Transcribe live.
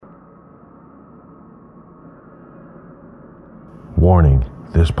Warning,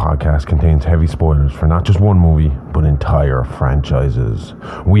 this podcast contains heavy spoilers for not just one movie, but entire franchises.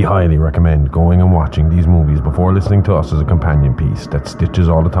 We highly recommend going and watching these movies before listening to us as a companion piece that stitches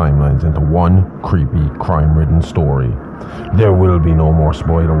all the timelines into one creepy, crime-ridden story. There will be no more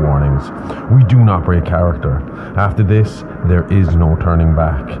spoiler warnings. We do not break character. After this, there is no turning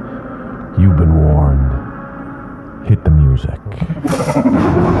back. You've been warned. Hit the music.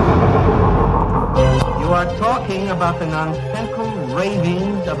 You are talking about the nonsensical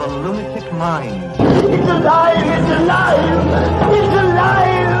ravings of a lunatic mind. It's alive! It's alive! It's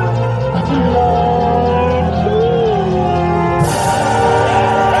alive! It's alive!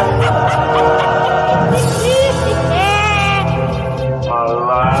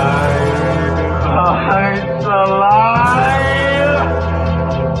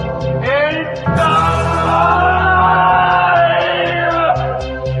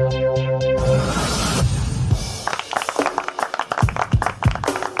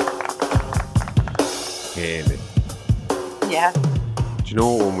 It's Haley. Yeah. Do you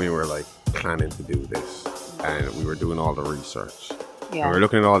know when we were planning to do this and we were doing all the research? Yeah. And we were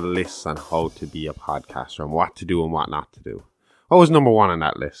looking at all the lists on how to be a podcaster and what to do and what not to do. What was number one on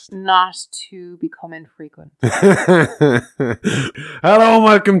that list? Not to become infrequent. Hello and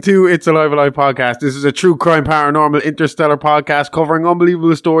welcome to It's Alive podcast. This is a true crime, paranormal, interstellar podcast covering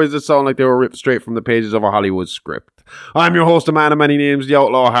unbelievable stories that sound like they were ripped straight from the pages of a Hollywood script. I'm your host, a man of many names, the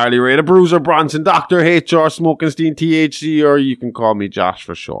outlaw Harley Ray, the bruiser Bronson, Dr. HR, Smokenstein, THC, or you can call me Josh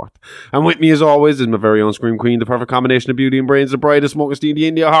for short. And with me as always is my very own Scream Queen, the perfect combination of beauty and brains, the bride of Smokenstein, the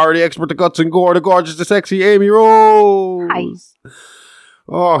India horror, the expert, the guts and gore, the gorgeous, the sexy Amy Rose. Hi.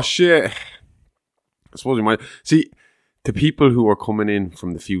 Oh shit. I suppose you might see to people who are coming in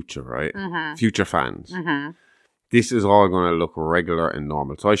from the future, right? Mm-hmm. Future fans. Mm-hmm. This is all going to look regular and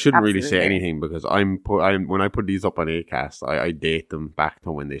normal. So I shouldn't really say Absolutely. anything because when I put these up on Acast, I date them back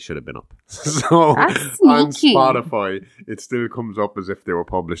to when they should have been up. So That's on sneaky. Spotify, it still comes up as if they were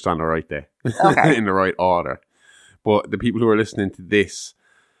published on the right day, Okay. in the right order. But the people who are listening to this,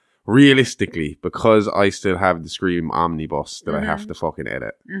 realistically, because I still have the Scream omnibus that I have to fucking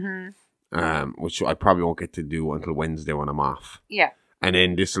edit, which I probably won't get to do until Wednesday when I'm off. Yeah. And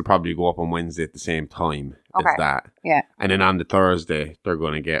then this will probably go up on Wednesday at the same time as that. Yeah. And then on the Thursday, they're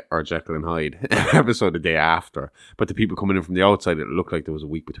going to get our Jekyll and Hyde episode the day after. But the people coming in from the outside, it looked like there was a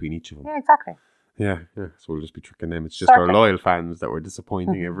week between each of them. Yeah, exactly. Yeah. So we'll just be tricking them. It's just our loyal fans that we're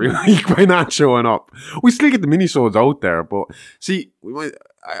disappointing every week by not showing up. We still get the minisodes out there, but see,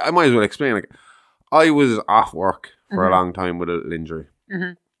 I might as well explain. I was off work for a long time with a little injury.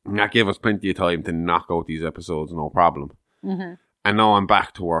 Mm-hmm. And that gave us plenty of time to knock out these episodes, no problem. Mm-hmm. And now I'm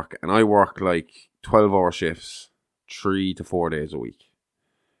back to work, and I work 12-hour shifts, 3 to 4 days a week.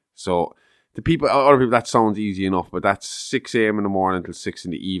 So other people, that sounds easy enough, but that's 6 a.m. in the morning until 6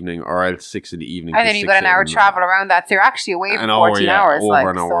 in the evening, or else 6 in the evening. And then you've got an hour travel around that, so you're actually away for 14 hours. Over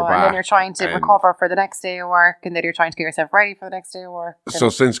an hour back. And then you're trying to recover for the next day of work, and then you're trying to get yourself ready for the next day of work. So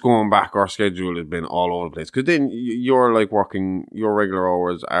since going back, our schedule has been all over the place. Because then you're working, your regular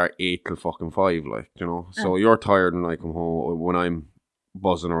hours are 8 till fucking 5, So you're tired when I come home, when I'm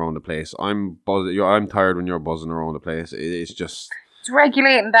buzzing around the place. I'm tired when you're buzzing around the place. It's just... It's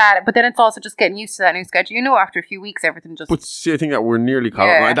regulating that, but then it's also just getting used to that new schedule. After a few weeks, everything just... But see, I think that we're nearly caught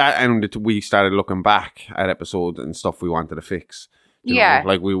up. Like that, and we started looking back at episodes and stuff we wanted to fix. We've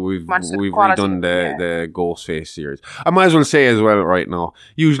redone the Ghostface series. I might as well say as well right now,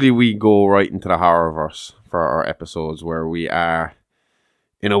 usually we go right into the horrorverse for our episodes where we are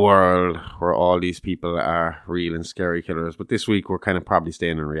in a world where all these people are real and scary killers. But this week we're kind of probably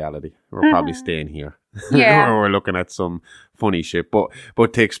staying in reality. We're probably staying here. Yeah. Where we're looking at some funny shit. But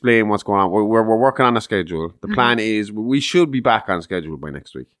to explain what's going on, we're working on a schedule. The plan is we should be back on schedule by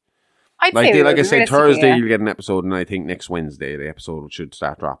next week. I'd say like I said, Thursday you'll get an episode, and I think next Wednesday the episode should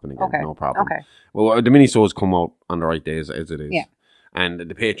start dropping again. Okay. No problem. Okay. Well, the minisodes come out on the right days as it is. Yeah. And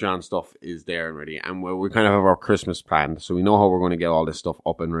the Patreon stuff is there and ready. And we kind of have our Christmas planned. So we know how we're going to get all this stuff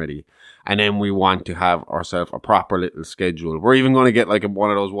up and ready. And then we want to have ourselves a proper little schedule. We're even going to get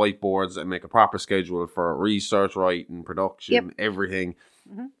one of those whiteboards and make a proper schedule for research, writing, production, everything.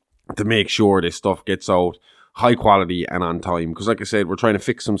 To make sure this stuff gets out high quality and on time. Because like I said, we're trying to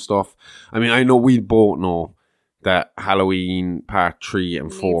fix some stuff. I mean, I know we both know that Halloween part 3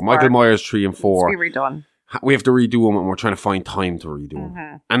 and 4, Michael Myers 3 and 4. Needs to be redone. We have to redo them, and we're trying to find time to redo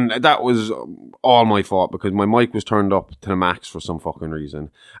them. And that was all my fault because my mic was turned up to the max for some fucking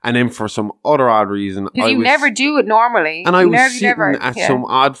reason. And then for some other odd reason, because you never do it normally. And I was sitting at some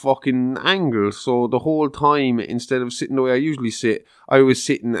odd fucking angle. So the whole time, instead of sitting the way I usually sit, I was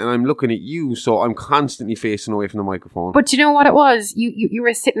sitting and I'm looking at you, so I'm constantly facing away from the microphone. But do you know what it was? You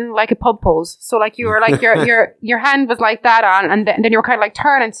were sitting like a pub pose. So like you were like your hand was like that on, and then you were kind of like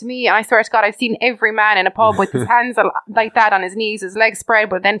turning to me. And I swear to God, I've seen every man in a pub with his hands like that on his knees, his legs spread,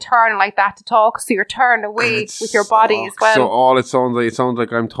 but then turning like that to talk. So you're turned away with your body as well. So all it sounds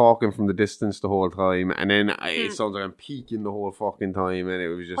like I'm talking from the distance the whole time, and then it sounds like I'm peeking the whole fucking time, and it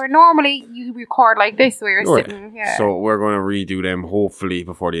was just. Where normally you record like this, where you're sitting. Yeah. So we're going to redo them hopefully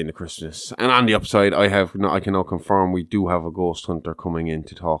before the end of Christmas. And on the upside, I can now confirm we do have a ghost hunter coming in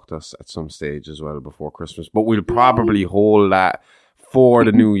to talk to us at some stage as well before Christmas. But we'll probably hold that for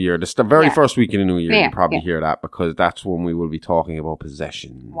the new year. The very first week of the new year, you'll probably hear that, because that's when we will be talking about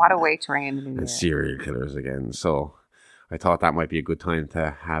possession. What a way to ring in the new year. And serial killers again. So I thought that might be a good time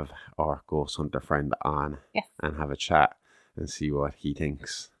to have our ghost hunter friend on and have a chat and see what he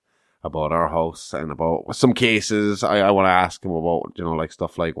thinks about our house and about some cases. I want to ask him about, like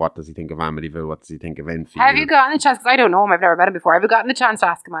stuff like, what does he think of Amityville? What does he think of Enfield? Have you gotten the chance, because I don't know him, I've never met him before, have you gotten the chance to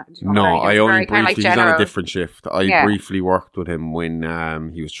ask him? No, I only briefly, he's on a different shift. I briefly worked with him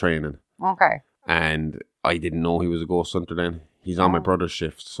when he was training. Okay. And I didn't know he was a ghost hunter then. He's on my brother's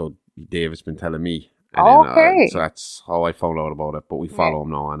shift, so Dave has been telling me. And then, so that's how I found out about it, but we follow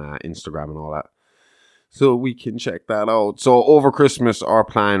him now on Instagram and all that. So we can check that out. So over Christmas, our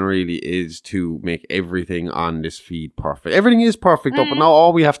plan really is to make everything on this feed perfect. Everything is perfect up, but now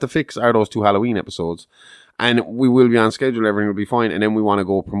all we have to fix are those 2 Halloween episodes. And we will be on schedule. Everything will be fine. And then we want to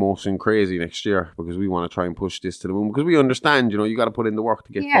go promotion crazy next year, because we want to try and push this to the moon. Because we understand, you got to put in the work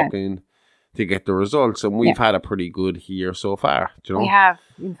to get to get the results. And we've had a pretty good year so far. We have.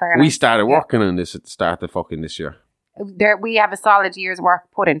 We started working on this at the start of fucking this year. We have a solid year's work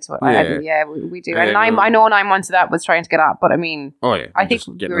put into it. We do. And I know 9 months of that was trying to get up, but I mean, I think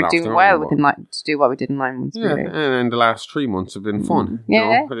we were doing well to do what we did in 9 months. Yeah, and the last 3 months have been fun.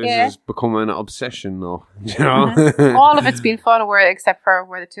 This is becoming an obsession now. All of it's been fun, except for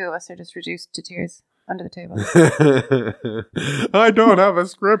where the two of us are just reduced to tears under the table. I don't have a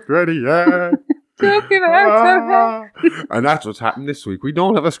script ready yet. And that's what's happened this week. We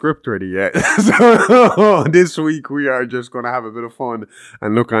don't have a script ready yet. So this week we are just going to have a bit of fun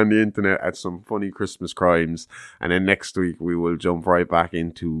and look on the internet at some funny Christmas crimes. And then next week we will jump right back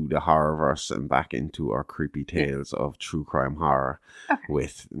into the horrorverse and back into our creepy tales of true crime horror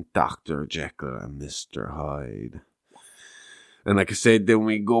with Dr. Jekyll and Mr. Hyde. And like I said, then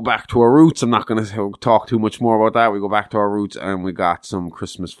we go back to our roots. I'm not going to talk too much more about that. We go back to our roots and we got some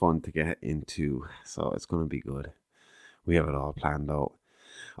Christmas fun to get into. So it's going to be good. We have it all planned out.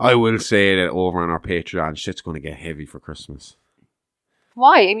 I will say that over on our Patreon, shit's going to get heavy for Christmas.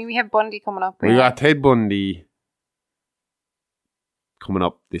 Why? I mean, we have Bundy coming up. We got Ted Bundy coming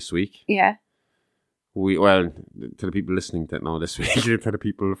up this week. Yeah. To the people listening to it now this week, to the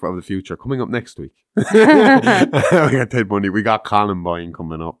people from the future, coming up next week. We got Ted Bundy. We got Columbine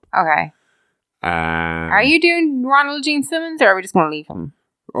coming up. Okay. Are you doing Ronald Gene Simmons, or are we just going to leave him?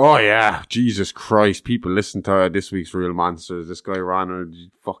 Oh, yeah. Jesus Christ. People listen to this week's Real Monsters. This guy, Ronald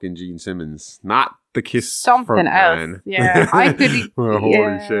fucking Gene Simmons. Not the Kiss something else. Man. Yeah. I could.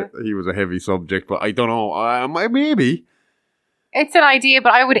 Holy shit. He was a heavy subject, but I don't know. Maybe. It's an idea,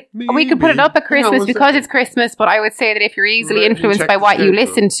 but we could put it up at Christmas because it's Christmas, but I would say that if you're easily influenced by what you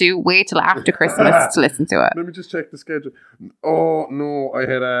listen to, wait till after Christmas to listen to it. Let me just check the schedule. Oh, no, I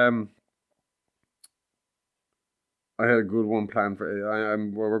had a good one planned for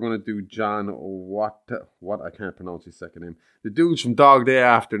we're going to do John what I can't pronounce his second name. The dudes from Dog Day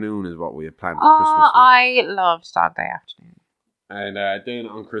Afternoon is what we had planned for Christmas week. I loved Dog Day Afternoon. And then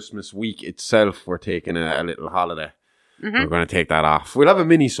on Christmas week itself, we're taking a little holiday. Mm-hmm. We're going to take that off. We'll have a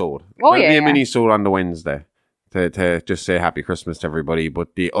mini-sode. There'll be a mini-sode on the Wednesday to just say Happy Christmas to everybody.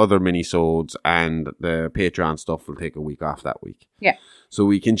 But the other mini-sodes and the Patreon stuff will take a week off that week. Yeah. So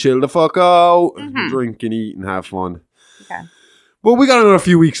we can chill the fuck out, drink and eat and have fun. Okay. But we got another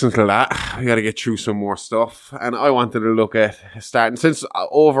few weeks until that. We got to get through some more stuff. And I wanted to look at starting, since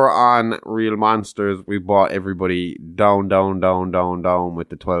over on Real Monsters, we brought everybody down with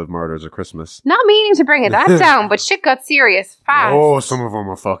the 12 Murders of Christmas. Not meaning to bring it that down, but shit got serious fast. Oh, some of them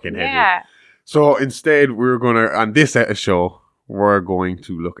are fucking heavy. Yeah. So instead, we're going to, on this show, we're going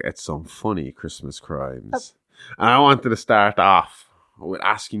to look at some funny Christmas crimes. And I wanted to start off with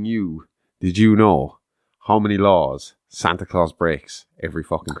asking you, did you know how many laws Santa Claus breaks every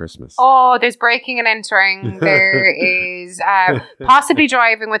fucking Christmas. Oh, there's breaking and entering. There is possibly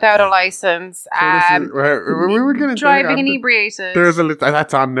driving without a license. We were going to driving inebriated. There's a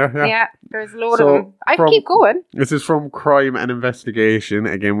that's on there. Yeah, there's a load of them. I can keep going. This is from Crime and Investigation.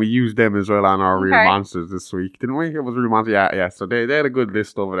 Again, we used them as well on our Real Monsters this week, didn't we? It was Real Monsters. Yeah. So they had a good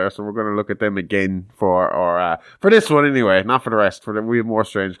list over there. So we're going to look at them again for this one anyway, not for the rest. We have more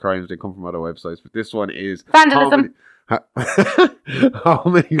strange crimes. They come from other websites, but this one is vandalism. How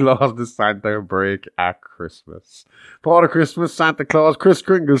many laws does Santa break at Christmas? Father Christmas, Santa Claus, Kris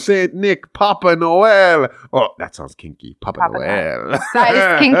Kringle, Saint Nick, Papa Noel. Oh, that sounds kinky. Papa Noel. That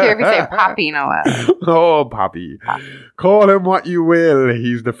is kinky if you say Pappy Noel. Oh, Pappy. Call him what you will.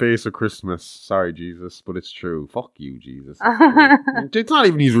 He's the face of Christmas. Sorry, Jesus, but it's true. Fuck you, Jesus. It's not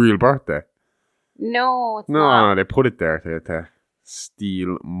even his real birthday. No, it's not. No, they put it there to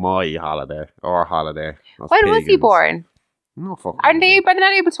steal my holiday, our holiday. When was he born? No fucking. Are they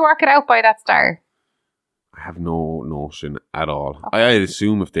not able to work it out by that star? I have no notion at all. Okay. I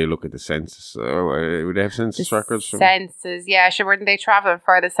assume if they look at the census, would they have census records? Census, yeah. Sure, weren't they traveling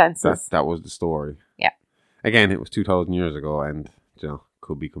for the census? That was the story. Yeah. Again, it was 2,000 years ago, and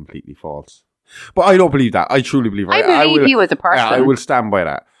could be completely false. But I don't believe that. I truly believe. I believe he was a person. I will stand by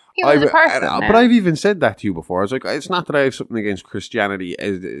that. He was a person. But I've even said that to you before. I was like, it's not that I have something against Christianity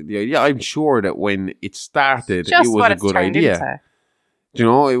as the idea. I'm sure that when it started, it was a good idea. You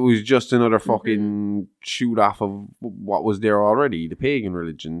know, it was just another fucking shoot off of what was there already, the pagan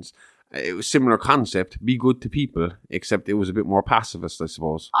religions. It was a similar concept, be good to people, except it was a bit more pacifist, I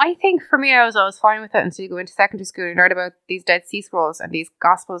suppose. I think for me, I was always fine with it until you go into secondary school and learn about these Dead Sea Scrolls and these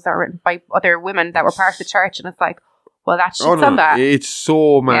Gospels that were written by other women that were part of the church, and it's like, well, that shit's on that. It's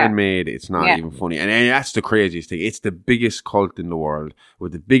so man-made, it's not even funny. And that's the craziest thing. It's the biggest cult in the world,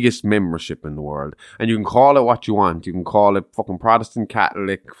 with the biggest membership in the world. And you can call it what you want. You can call it fucking Protestant,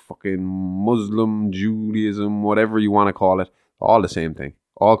 Catholic, fucking Muslim, Judaism, whatever you want to call it. All the same thing.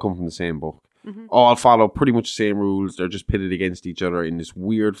 All come from the same book. All follow pretty much the same rules. They're just pitted against each other in this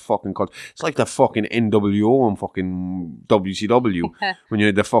weird fucking cult. It's like the fucking NWO and fucking WCW. When you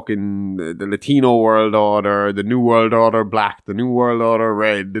had the fucking the Latino World Order, the New World Order Black, the New World Order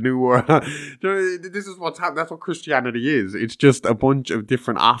Red, the New World. This is what's happening. That's what Christianity is. It's just a bunch of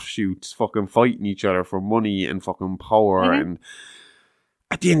different offshoots fucking fighting each other for money and fucking power and.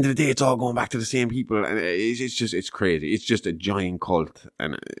 At the end of the day, it's all going back to the same people, and it's crazy. It's just a giant cult,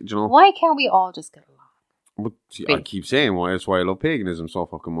 and why can't we all just get along? But I keep saying that's why I love paganism so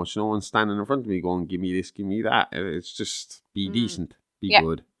fucking much. No one's standing in front of me going, "Give me this, give me that." It's just be decent, be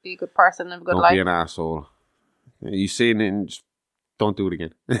good, be a good person, live a good life. Don't be an asshole. You saying it and just don't do it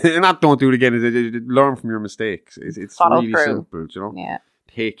again. Not don't do it again. Learn from your mistakes. It's really simple, Yeah.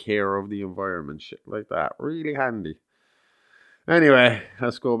 Take care of the environment, shit like that. Really handy. Anyway,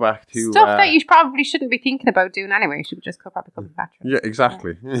 let's go back to stuff that you probably shouldn't be thinking about doing anyway. You should just probably come back to. Yeah,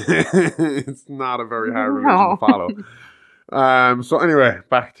 exactly. It's not a very hard religion to follow. So anyway,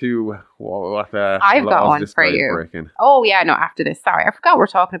 back to what I've got one for you. Breaking. Oh yeah, no. After this, sorry, I forgot we're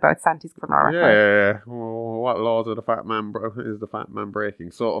talking about Santa's criminal record. Yeah. Well, what laws are the fat man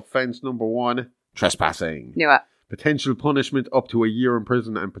breaking? So offence number 1: trespassing. Knew it. Potential punishment up to a year in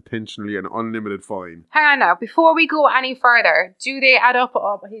prison and potentially an unlimited fine. Hang on now. Before we go any further, do they add up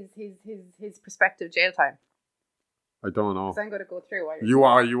his prospective jail time? I don't know. Because I'm going to go through. You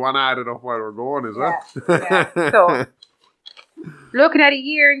want to add it up while we're going, is it? Yeah. So, looking at a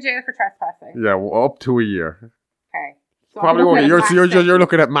year in jail for trespassing. Yeah, well, up to a year. Okay. So probably only you're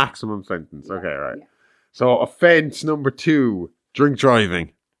looking at maximum sentence. Okay, right. Yeah. So offence number 2: drink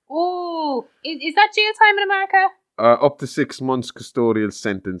driving. Oh, is that jail time in America? Up to 6 months custodial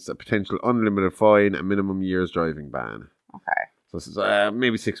sentence, a potential unlimited fine, a minimum year's driving ban. Okay. So this is,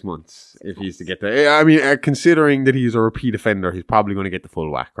 maybe 6 months if he's to get there. I mean, considering that he's a repeat offender, he's probably going to get the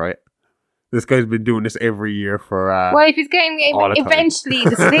full whack, right? This guy's been doing this every year for... well, if he's getting... Eventually,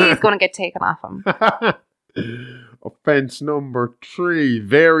 the stay is going to get taken off him. Offence number 3: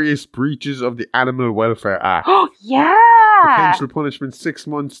 various breaches of the Animal Welfare Act. Oh, yeah! Potential punishment 6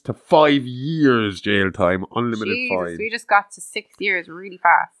 months to 5 years jail time, unlimited fine. We just got to 6 years really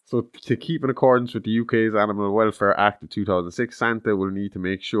fast. So to keep in accordance with the UK's Animal Welfare Act of 2006, Santa will need to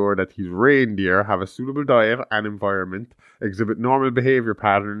make sure that his reindeer have a suitable diet and environment, exhibit normal behaviour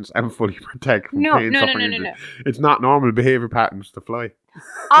patterns, and fully protect from pain, suffering, and injury. It's not normal behaviour patterns to fly.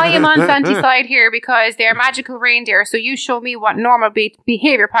 I am on Santa's side here because they're magical reindeer, so you show me what normal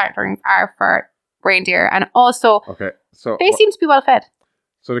behaviour patterns are for reindeer, and also they seem to be well fed.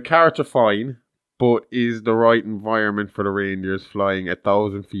 So the carrots are fine, but is the right environment for the reindeers flying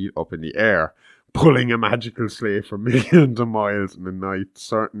 1,000 feet up in the air? Pulling a magical sleigh for millions of miles in the night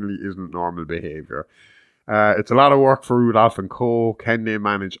certainly isn't normal behaviour. It's a lot of work for Rudolph and Co. Can they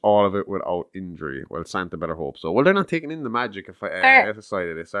manage all of it without injury? Well, Santa better hope so. Well, they're not taking in the magic side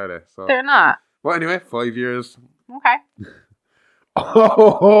of this, are they? So, they're not. Well, anyway, 5 years. Okay.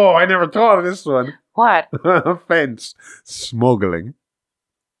 Oh, I never thought of this one. What? Offence. Smuggling.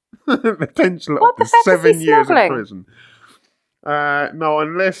 Potential What up to the fuck is 7 he years in smuggling? prison. Now,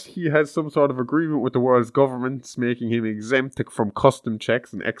 unless he has some sort of agreement with the world's governments making him exempt from custom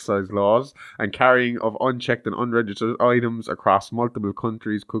checks and excise laws, and carrying of unchecked and unregistered items across multiple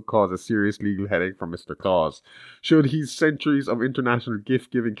countries could cause a serious legal headache for Mr. Claus. Should his centuries of international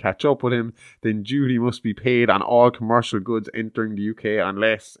gift-giving catch up with him, then duty must be paid on all commercial goods entering the UK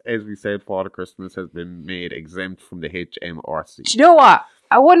unless, as we said, Father Christmas has been made exempt from the HMRC. Do you know what?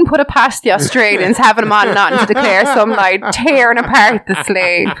 I wouldn't put it past the Australians having him on nothing to declare some night, tearing apart the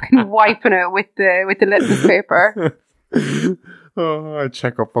sleigh, fucking wiping it with the litmus paper. Oh, I'd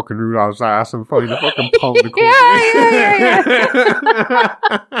check up fucking Rudolph's ass and find a fucking pound of coke. Yeah.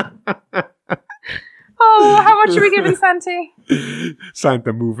 Oh, how much are we giving Santi?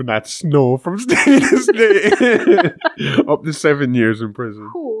 Santa moving that snow from state to state. Up to 7 years in prison.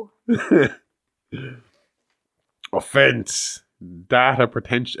 Cool. Offence. Data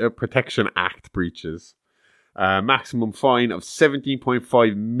Protection Act breaches. Maximum fine of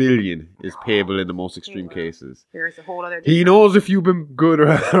 17.5 million is payable in the most extreme cases. There's a whole other. He knows if you've been good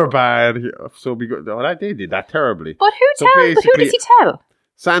or bad, so be good. Oh, they did that terribly. But who does he tell?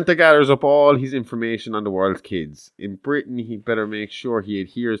 Santa gathers up all his information on the world's kids. In Britain, he better make sure he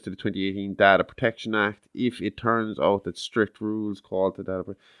adheres to the 2018 Data Protection Act. If it turns out that strict rules called to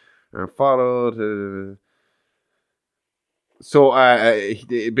data are followed. So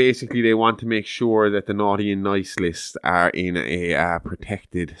basically, they want to make sure that the naughty and nice list are in a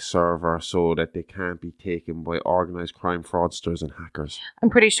protected server so that they can't be taken by organised crime fraudsters and hackers.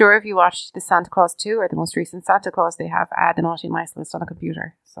 I'm pretty sure if you watched the Santa Claus 2 or the most recent Santa Claus, they have the naughty and nice list on a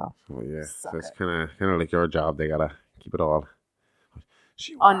computer. So yeah, so it's kind of like your job. They gotta keep it all.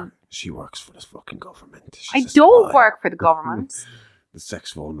 She works for this fucking government. I don't work for the government. The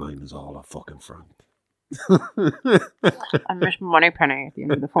sex phone line is all a fucking front. I'm Miss Moneypenny at the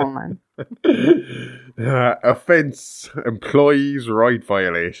end of the phone line. Offence: employees' right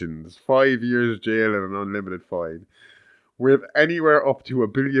violations. 5 years jail and an unlimited fine. With anywhere up to 1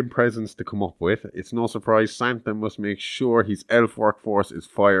 billion presents to come up with, it's no surprise Santa must make sure his elf workforce is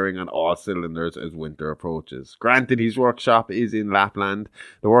firing on all cylinders as winter approaches. Granted, his workshop is in Lapland.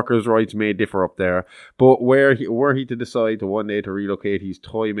 The workers' rights may differ up there, but were he to decide to one day to relocate his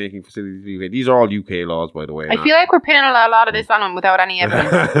toy-making facilities to the UK, these are all UK laws, by the way. I feel like we're pinning a lot of this on him without any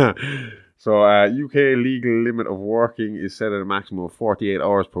evidence. So, UK legal limit of working is set at a maximum of 48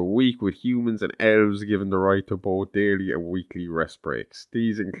 hours per week, with humans and elves given the right to both daily and weekly rest breaks.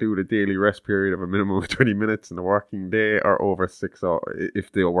 These include a daily rest period of a minimum of 20 minutes in the working day or over 6 hours,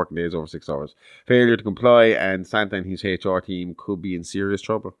 if the working day is over 6 hours. Failure to comply and Santa and his HR team could be in serious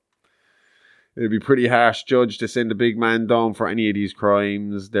trouble. It'd be pretty harsh judge to send a big man down for any of these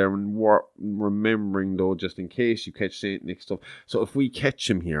crimes. They're remembering, though, just in case you catch Saint Nick stuff. So if we catch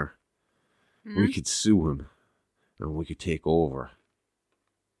him here, we could sue him and we could take over.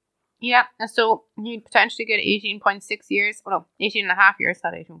 Yeah, and so you'd potentially get 18.6 years. Oh no, 18 and a half years,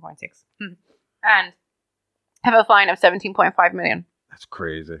 not 18.6. And have a fine of 17.5 million. That's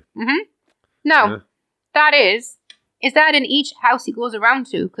crazy. No, that is that in each house he goes around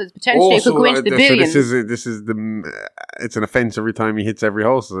to? Because potentially it could go into the billions. So this is it's an offence every time he hits every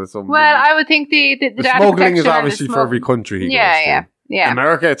house. Well, I would think the smuggling is obviously for every country he goes to. Yeah.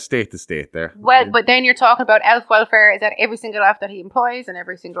 America, it's state to state there. Well, but then you're talking about elf welfare. Is that every single elf that he employs and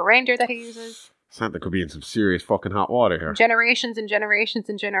every single ranger that he uses? Santa could be in some serious fucking hot water here. Generations and generations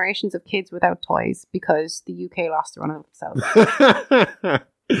and generations of kids without toys because the UK lost the run of themselves.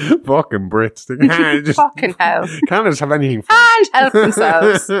 Fucking Brits. They can't just, fucking hell. Can't just have anything fun. Can't help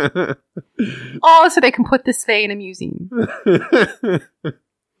themselves. All so they can put the sleigh in a museum.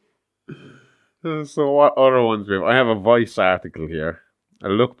 So what other ones we have? I have a Vice article here. I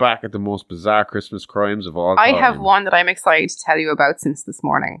look back at the most bizarre Christmas crimes of all time. I have one that I'm excited to tell you about since this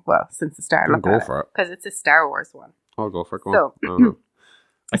morning. Well, since the start. Go for it. Because it's a Star Wars one. I'll go for it. Go on.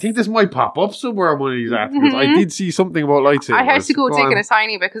 I think this might pop up somewhere on one of these articles. I did see something about lightsabers. I had to go digging a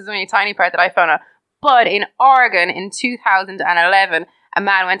tiny bit because there's only a tiny part that I found out. But in Oregon in 2011, a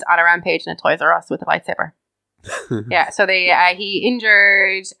man went on a rampage in a Toys R Us with a lightsaber. Yeah, so he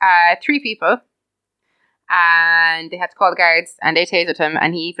injured 3 people. And they had to call the guards and they tasered him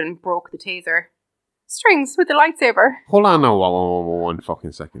and he even broke the taser strings with the lightsaber. Hold on now, one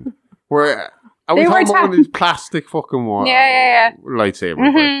fucking second. Are we talking about one of these plastic fucking lightsabers?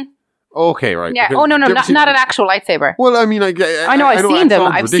 Mm-hmm. Like? Okay, right. Yeah. Oh, no, not an actual lightsaber. Well, I mean, I know I've seen them.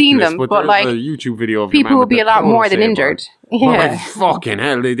 I've seen them, but like, a YouTube video of people would be a lot more than injured. Yeah. Like, fucking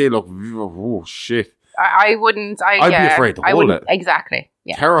hell, they look, oh shit. I wouldn't. I'd be afraid to hold it. Exactly.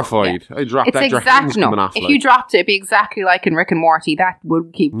 Yeah. Terrified. Yeah. I'd drop that. Your hands coming off. If you dropped it, it'd be exactly like in Rick and Morty. That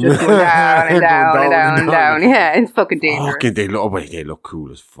would keep just going down and down and down. Yeah, it's fucking dangerous. Fucking, they look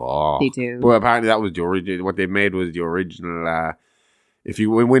cool as fuck. They do. But apparently that was the original. What they made was the original.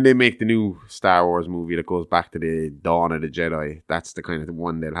 When they make the new Star Wars movie that goes back to the Dawn of the Jedi, that's the kind of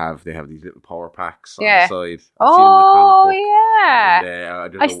one they'll have. They have these little power packs on the side.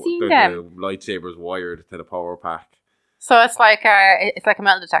 I've seen them. The lightsabers wired to the power pack. So it's like a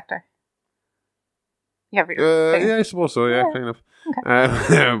metal detector. Yeah, I suppose so. Yeah, kind of.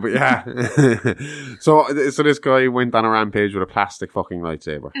 Okay. But yeah, so this guy went on a rampage with a plastic fucking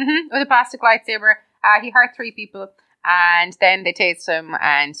lightsaber. Mm-hmm. With a plastic lightsaber, he hurt 3 people. And then they tased him,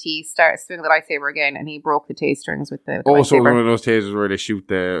 and he started swinging the lightsaber again, and he broke the taste strings with the lightsaber. So one of those tasers where they shoot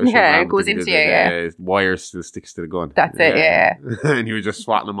the... it goes into you, yeah. Wire still sticks to the gun. That's it, yeah. And he was just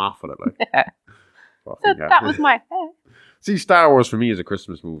swatting them off with it, like. Yeah. So that was my... See, Star Wars for me is a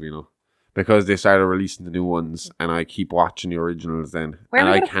Christmas movie, you know, because they started releasing the new ones, and I keep watching the originals then, and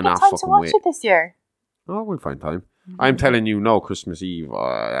I cannot fucking wait. Where are we going to get time to watch it this year? Oh, we'll find time. I'm telling you, no, Christmas Eve.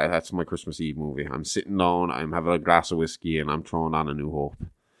 That's my Christmas Eve movie. I'm sitting down, I'm having a glass of whiskey, and I'm throwing on A New Hope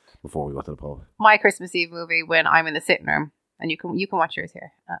before we go to the pub. My Christmas Eve movie when I'm in the sitting room, and you can watch yours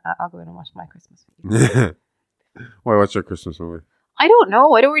here. I'll go in and watch my Christmas movie. Why? What's your Christmas movie? I don't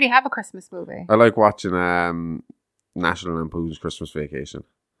know. I don't really have a Christmas movie. I like watching National Lampoon's Christmas Vacation.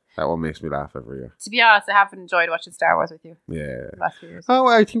 That one makes me laugh every year. To be honest, I haven't enjoyed watching Star Wars with you. Yeah. The last few years. Oh,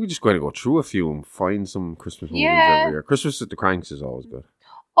 I think we're just going to go through a few and find some Christmas movies every year. Christmas at the Cranks is always good.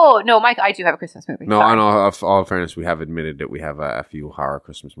 Oh, no, Mike, I do have a Christmas movie. No, I know. Of all fairness, we have admitted that we have a few horror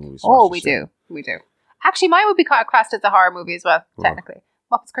Christmas movies. We do. Actually, mine would be classed as a horror movie as well, technically.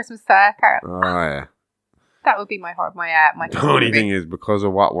 Muppets Christmas Carol. Oh, yeah. That would be my horror, my The only thing is, because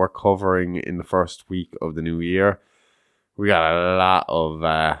of what we're covering in the first week of the new year, we got a lot of...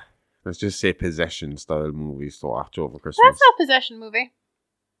 let's just say possession-style movies to watch over Christmas. That's not a possession movie.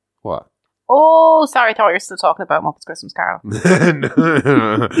 What? Oh, sorry, I thought you were still talking about Muppets Christmas Carol.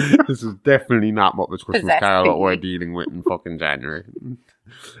 No. This is definitely not Muppets Christmas Carol that we're dealing with in fucking January.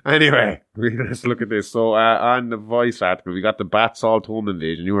 Anyway, let's look at this. So, on the Vice article, we got the Bat Salt home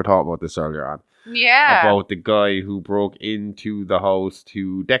invasion. You were talking about this earlier on. Yeah. About the guy who broke into the house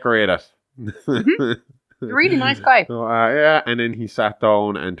to decorate it. Mm-hmm. Really nice guy. So, and then he sat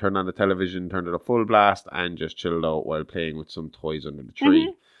down and turned on the television, turned it a full blast, and just chilled out while playing with some toys under the tree.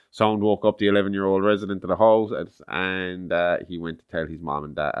 Mm-hmm. Sound woke up the 11-year-old resident of the house, and he went to tell his mom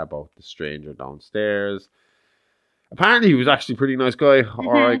and dad about the stranger downstairs. Apparently, he was actually a pretty nice guy,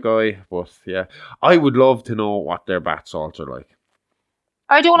 alright guy, but yeah. I would love to know what their bath salts are like.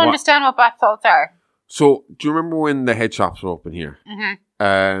 I don't understand what bath salts are. So, do you remember when the head shops were open here?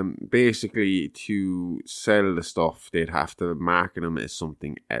 Mm-hmm. Basically, to sell the stuff, they'd have to market them as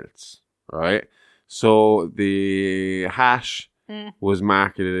something else, right? So, the hash was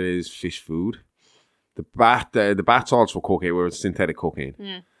marketed as fish food. The bath salts were cocaine, were synthetic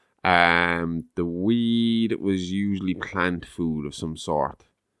cocaine. The weed was usually plant food of some sort.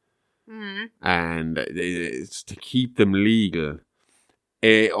 And it's to keep them legal.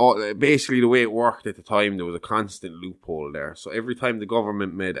 Basically, the way it worked at the time, there was a constant loophole there. So every time the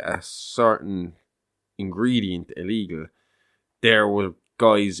government made a certain ingredient illegal, there were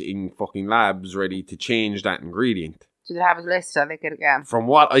guys in fucking labs ready to change that ingredient. So they have a list so they could, From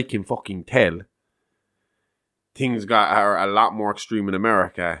what I can fucking tell, things are a lot more extreme in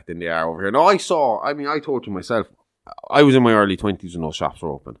America than they are over here. Now, I told you myself, I was in my early 20s when those shops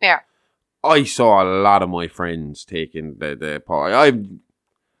were open. Yeah. I saw a lot of my friends taking the powder.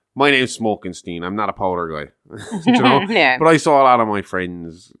 My name's Smokenstein. I'm not a powder guy. You know? Yeah. But I saw a lot of my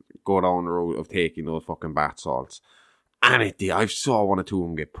friends go down the road of taking those fucking bath salts. And I saw one or two of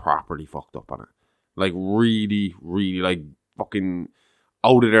them get properly fucked up on it. Like, really, really, like, fucking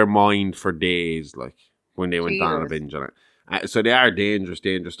out of their mind for days, like, when they went down on a binge on it. So they are dangerous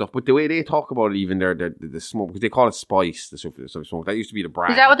stuff. But the way they talk about it, even the smoke, because they call it spice, the stuff smoke. That used to be the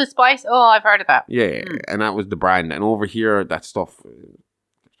brand. Is that what the spice? Oh, I've heard of that. Yeah, and that was the brand. And over here, that stuff,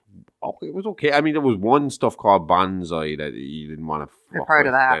 it was okay. I mean, there was one stuff called Bonsai that you didn't want to fuck I've heard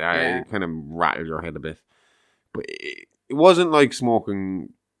with. of that. It kind of rattled your head a bit. But it wasn't like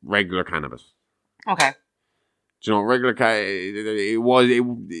smoking regular cannabis. Okay. Do you know, regular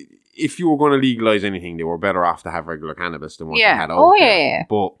if you were going to legalize anything, they were better off to have regular cannabis than what they had out there. Yeah.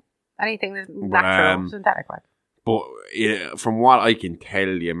 But Anything that's natural, synthetic, like. But from what I can tell,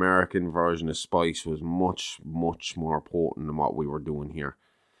 the American version of spice was much, much more potent than what we were doing here.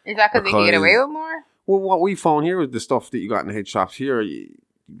 Is that because they can get away with more? Well, what we found here was the stuff that you got in the head shops here. You'd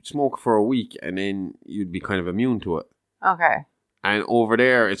smoke for a week and then you'd be kind of immune to it. Okay. And over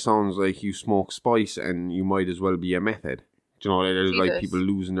there, it sounds like you smoke spice and you might as well be a method. Do you know, there's like people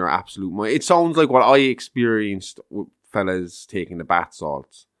losing their absolute mind. It sounds like what I experienced with fellas taking the bath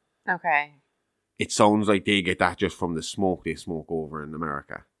salts. Okay. It sounds like they get that just from the smoke they smoke over in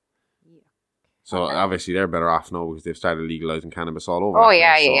America. So obviously they're better off now because they've started legalizing cannabis all over. Oh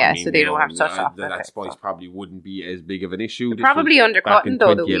yeah. I mean, so they don't have such off. That spice probably wouldn't be as big of an issue. They're probably undercutting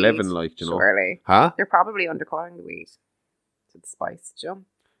though the weed. 2011, like, you know. Surely. Huh? They're probably undercutting the weed. To the spice, Joe.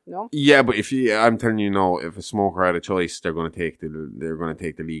 No. Yeah, but I'm telling you now, if a smoker had a choice, they're going to take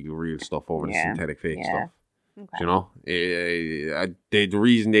the legal real stuff over the synthetic fake stuff. Okay. You know, the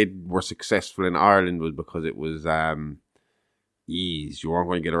reason they were successful in Ireland was because it was ease. You weren't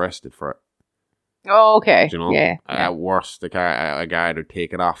going to get arrested for it. Oh, okay. Do you know? Yeah. At worst, a guy would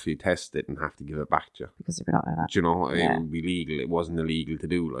take it off you, test it, and have to give it back to you. Because if you're not like that. Do you know, it would be legal. It wasn't illegal to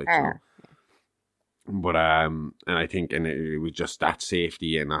do, like, you know. But and I think it was just that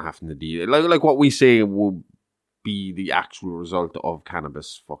safety and not having to deal like what we say will be the actual result of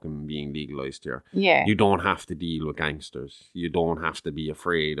cannabis fucking being legalized here. Yeah, you don't have to deal with gangsters. You don't have to be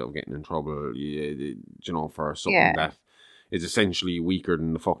afraid of getting in trouble. You know, for something that is essentially weaker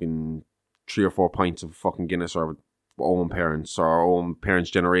than the fucking 3 or 4 pints of fucking Guinness our own parents or our own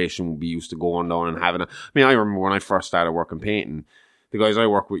parents' generation would be used to going down and having. I remember when I first started working painting. The guys I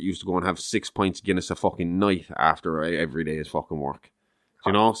work with used to go and have 6 pints of Guinness a fucking night after every day's fucking work.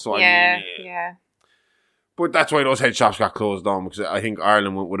 Do you know? So yeah. But that's why those head shops got closed down, because I think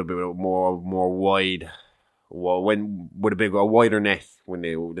Ireland would have been more wide, would have been a wider net when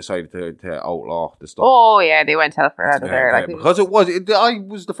they decided to outlaw the stuff. Oh yeah, they went hell for out of there, like because I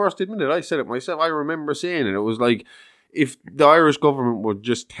was the first to admit it. I said it myself. I remember saying it. It was like, if the Irish government were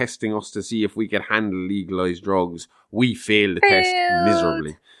just testing us to see if we could handle legalised drugs, we failed the test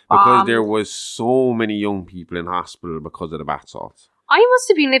miserably. Because there was so many young people in hospital because of the bath salts. I must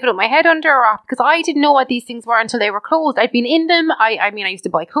have been living with my head under a rock because I didn't know what these things were until they were closed. I'd been in them. I used to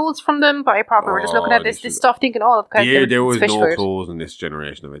buy clothes from them, but I probably were just looking at this stuff thinking, oh, there was no clothes in this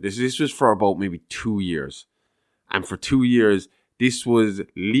generation of it. This was for about maybe 2 years. And for 2 years, this was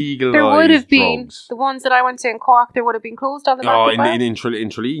legalised There would have been drugs. the ones that I went to in Cork. There would have been closed on the market. Oh, in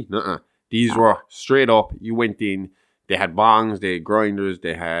Tralee, nuh-uh. These were straight up. You went in. They had bongs. They had grinders.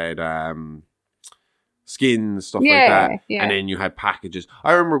 They had skins, stuff like that. Yeah. And then you had packages.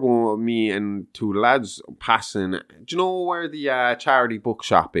 I remember going with me and 2 lads passing. Do you know where the charity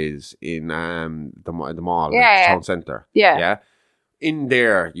bookshop is in the mall, the town centre? Yeah. In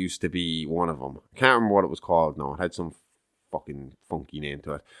there used to be one of them. I can't remember what it was called now. It had some fucking funky name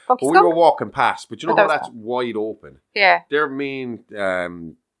to it. But we were walking past, but you know how that's wide open? Yeah. Their main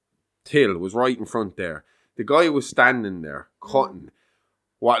till was right in front there. The guy was standing there cutting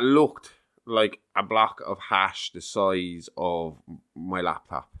what looked like a block of hash the size of my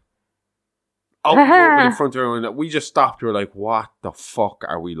laptop. Out in front of everyone. We just stopped. We were like, what the fuck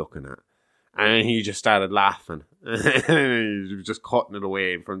are we looking at? And he just started laughing. He was just cutting it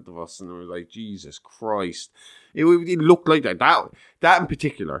away in front of us. And we were like, Jesus Christ. It looked like that. That in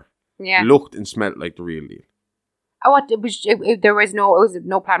particular looked and smelled like the real deal. There was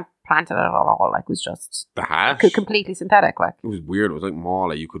no plant planted at all. Like, it was just the hash, completely synthetic. Like, it was weird. It was like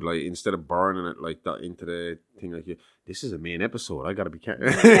mala. You could, like, instead of burning it like that into the thing, like, this is a main episode. I gotta be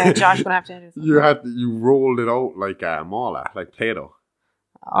careful. Yeah, Josh gonna have to do something. You rolled it out like a mala, like Play-Doh.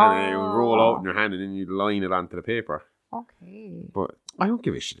 And it would roll out in your hand, and then you'd line it onto the paper. Okay. But I don't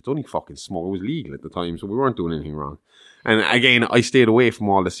give a shit. It's only fucking smoke. It was legal at the time, so we weren't doing anything wrong. And again, I stayed away from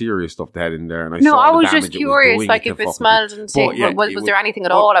all the serious stuff they had in there. And I was just curious, like, if it smelled and was there anything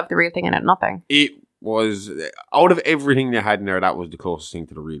at all of the real thing in it? Nothing. It was, out of everything they had in there, that was the closest thing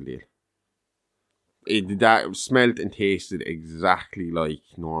to the real deal. That smelled and tasted exactly like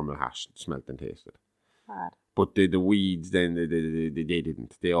normal hash smelled and tasted. Bad. But the weeds, then they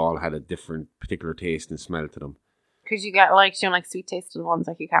didn't. They all had a different particular taste and smell to them. Because you get, like, sweet tasting ones,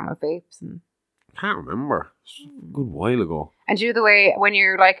 like you can with vapes and. Can't remember. It's a good while ago. And do you know the way when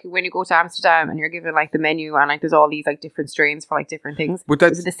you go to Amsterdam and you're given, like, the menu and, like, there's all these, like, different strains for, like, different things? But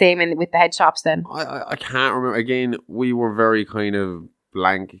is it the same with the head shops then? I can't remember. Again, we were very kind of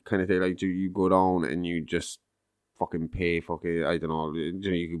blank kind of thing. Like, you go down and you just fucking pay I don't know.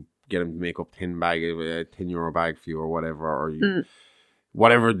 You could get them to make up €10 bag for you or whatever. Or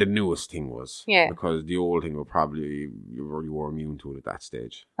whatever the newest thing was. Yeah. Because the old thing would probably, you were immune to it at that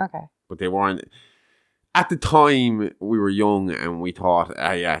stage. Okay. But they weren't. At the time, we were young and we thought,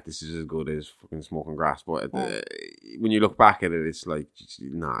 yeah, this is as good as fucking smoking grass. But when you look back at it, it's like,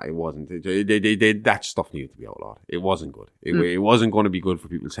 nah, it wasn't. That stuff needed to be outlawed. It wasn't good. It wasn't going to be good for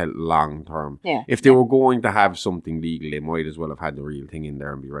people's health long term. Yeah. If they were going to have something legal, they might as well have had the real thing in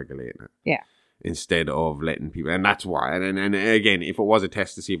there and be regulating it. Yeah. Instead of letting people, and that's why. And again, if it was a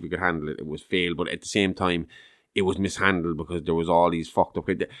test to see if we could handle it, it was failed. But at the same time, it was mishandled because there was all these fucked up.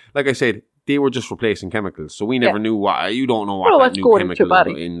 Like I said, they were just replacing chemicals, so we never knew what. You don't know what that new chemical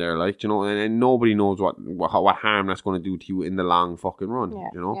is in there, like, you know, and nobody knows what harm that's going to do to you in the long fucking run,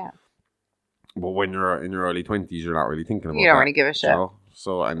 you know. Yeah. But when you're in your early 20s, you're not really thinking about that. You don't really give a shit.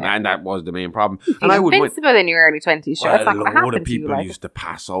 So and that was the main problem. And I would invincible in your early 20s, sure. It's not going to happen to you. A lot of people used to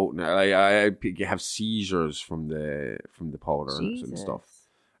pass out. Now, I have seizures from the powder and stuff.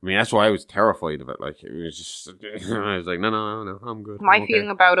 I mean, that's why I was terrified of it. Like, it was just, I was like, no, I'm good. My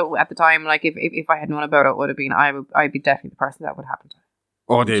feeling about it at the time, like, if I had known about it, would have been, I'd be definitely the person that would happen to.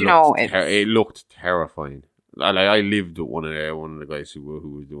 Oh, it looked terrifying. I lived with one of the guys who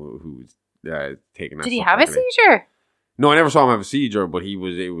was taking that. Did he have a seizure? No, I never saw him have a seizure, but he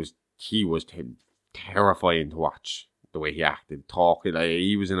was terrifying to watch the way he acted, talking. Like,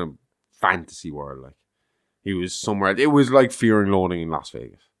 he was in a fantasy world. Like, he was somewhere. It was like Fear and Loathing in Las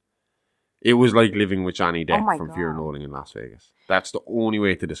Vegas. It was like living with Johnny Depp from Fear and Loathing in Las Vegas. That's the only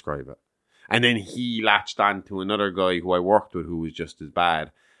way to describe it. And then he latched on to another guy who I worked with who was just as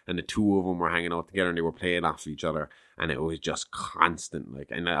bad. And the two of them were hanging out together and they were playing off each other. And it was just constant. Like,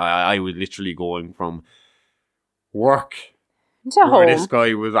 and I was literally going from work to where this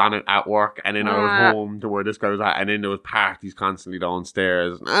guy was on it at work. And then I was home to where this guy was at. And then there was parties constantly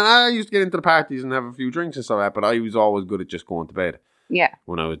downstairs. And I used to get into the parties and have a few drinks and stuff like that. But I was always good at just going to bed. Yeah.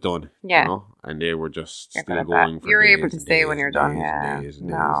 When I was done. Yeah. You know? And they were just still going for You're days able to stay when you're done. Yeah.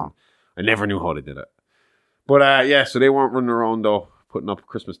 No. I never knew how they did it. But yeah, so they weren't running around though, putting up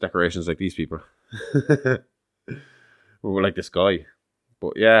Christmas decorations like these people. We were like this guy.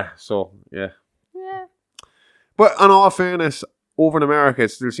 But yeah, so yeah. Yeah. But in all fairness, over in America,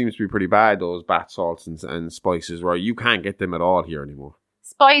 it still seems to be pretty bad, those bath salts and spices, where you can't get them at all here anymore.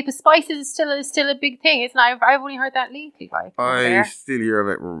 The spices is still a big thing, isn't it? I've only heard that lately. Like, I still hear of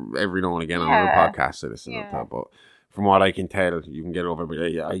it every now and again on other podcasts. But from what I can tell, you can get it over. But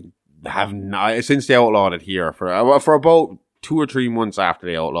I have not, since they outlawed it here for about 2 or 3 months after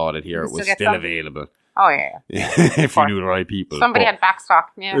they outlawed it here, it was still available. Oh yeah, if you knew the right people. Somebody had backstock.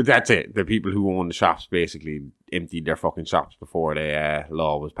 Yeah, that's it. The people who own the shops basically emptied their fucking shops before the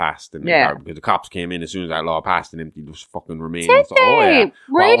law was passed, and because the cops came in as soon as that law passed and emptied those fucking remains. So,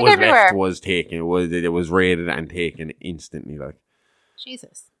 what was everywhere. Left was taken. It was raided and taken instantly. Like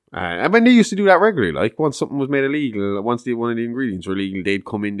Jesus. I mean, they used to do that regularly. Like, once something was made illegal, once one of the ingredients were illegal, they'd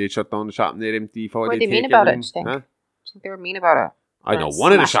come in, they'd shut down the shop, and they'd empty. What did they mean about it? Do you think? Huh? Do you think they were mean about it? I know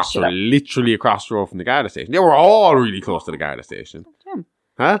one of the shops were literally across the road from the Garda station. They were all really close to the Garda station. Gym.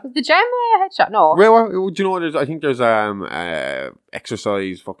 Huh? Was the gym a head shop? No. Do you know? I think there's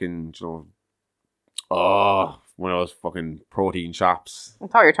exercise fucking. You know, one of those fucking protein shops. I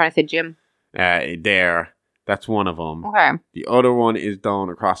thought you were trying to say gym. That's one of them. Okay. The other one is down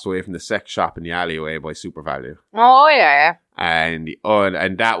across the way from the sex shop in the alleyway by Super Value. Oh yeah. And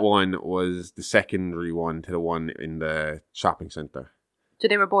that one was the secondary one to the one in the shopping centre. So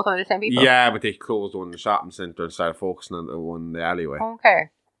they were both on the same people? Yeah, but they closed one in the shopping centre and started focusing on the one in the alleyway.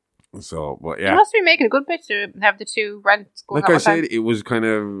 Okay. So, but yeah. You must be making a good bit to have the two rents going like I said, it was kind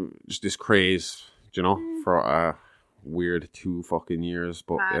of just this craze, you know, for a weird 2 fucking years.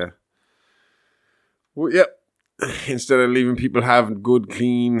 But yeah. Well, yeah. Instead of leaving people having good,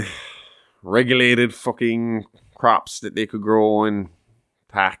 clean, regulated fucking crops that they could grow and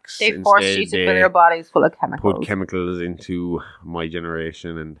tax. They forced you to fill their bodies full of chemicals. Put chemicals into my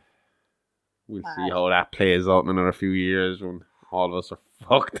generation, and we'll see how that plays out in another few years when all of us are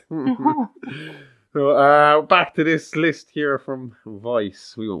fucked. So back to this list here from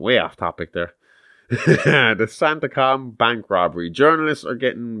Vice. We went way off topic there. The Santacom bank robbery. Journalists are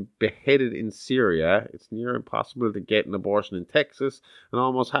getting beheaded in Syria. It's near impossible to get an abortion in Texas, and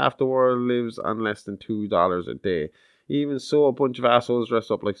almost half the world lives on less than $2 a day. Even so, a bunch of assholes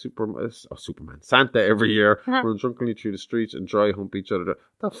dressed up like Superman, Santa every year, run drunkenly through the streets and dry hump each other.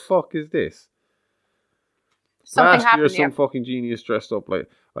 The fuck is this? Last year, some fucking genius dressed up like,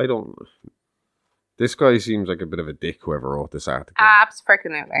 this guy seems like a bit of a dick, whoever wrote this article.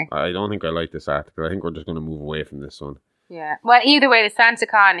 Absolutely. I don't think I like this article. I think we're just going to move away from this one. Yeah. Well, either way, the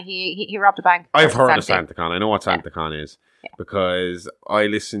SantaCon, he robbed a bank. I've heard of Santa. SantaCon. I know what SantaCon is because I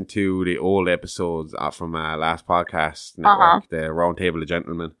listened to the old episodes from last podcast network, the Roundtable of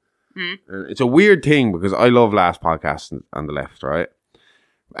Gentlemen. And it's a weird thing because I love Last Podcast on the Left, right?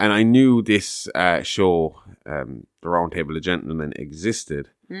 And I knew this show, the Roundtable of Gentlemen,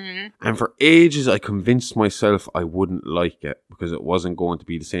 existed. And for ages, I convinced myself I wouldn't like it because it wasn't going to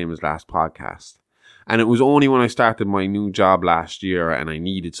be the same as Last Podcast. And it was only when I started my new job last year and I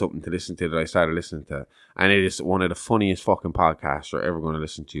needed something to listen to that I started listening to. And it is one of the funniest fucking podcasts you're ever going to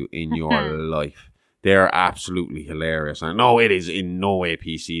listen to in your life. They're absolutely hilarious. And no, it is in no way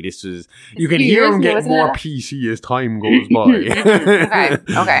PC. This is, you can hear them getting more PC as time goes by.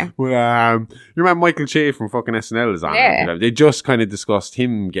 Okay. But, you remember Michael Che from fucking SNL is on it. They just kind of discussed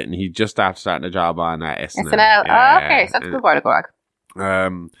him he just after starting a job on SNL. Okay, so that's a good way to go back.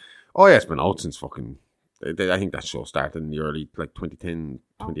 Oh yeah, it's been out since fucking, I think that show started in the early, 2010,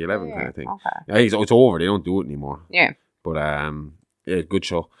 2011 kind of thing. Okay. Yeah, it's over. They don't do it anymore. Yeah. But, yeah, good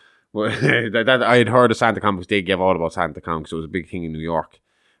show. Well, I had heard of SantaCon because they gave out about SantaCon because it was a big thing in New York.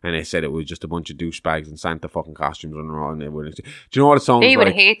 And they said it was just a bunch of douchebags in Santa fucking costumes running around. Do you know what it sounds like? They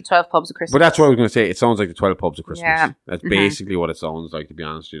would hate the 12 pubs of Christmas. But that's what I was going to say. It sounds like the 12 pubs of Christmas. Yeah. That's basically what it sounds like, to be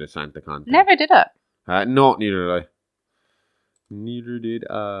honest with you, the SantaCon thing. Never did it. No, neither did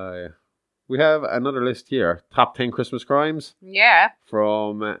I. We have another list here. Top 10 Christmas crimes. Yeah.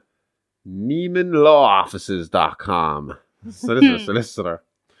 From NeimanLawOffices.com. So this is a solicitor.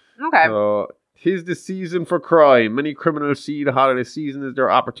 Okay. So, 'tis the season for crime. Many criminals see the holiday season as their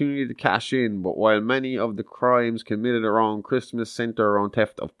opportunity to cash in. But while many of the crimes committed around Christmas center around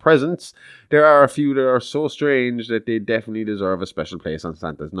theft of presents, there are a few that are so strange that they definitely deserve a special place on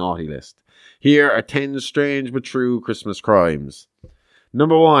Santa's naughty list. Here are 10 strange but true Christmas crimes.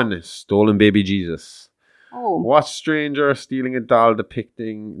 Number 1, stolen baby Jesus. Oh. What's stranger, stealing a doll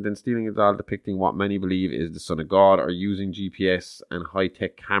depicting what many believe is the Son of God, or using GPS and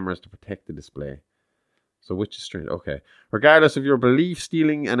high-tech cameras to protect the display? So which is strange? Okay. Regardless of your belief,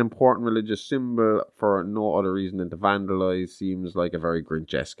 stealing an important religious symbol for no other reason than to vandalize seems like a very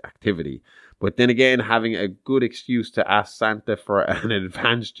Grinch-esque activity. But then again, having a good excuse to ask Santa for an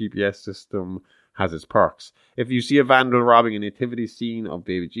advanced GPS system has its perks. If you see a vandal robbing a nativity scene of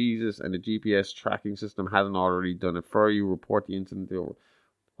baby Jesus and the GPS tracking system hasn't already done it for you, report the incident.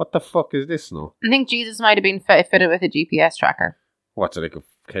 What the fuck is this now? I think Jesus might have been fitted with a GPS tracker. What, so they could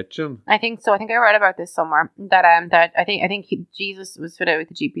catch him? I think so. I think I read about this somewhere. That I think Jesus was fitted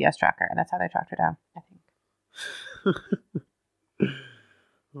with a GPS tracker, and that's how they tracked her down. I think. Okay.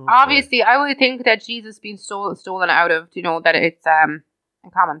 Obviously, I would think that Jesus being stolen out of, that it's a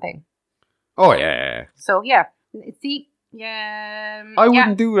common thing. Oh yeah. So yeah, see, I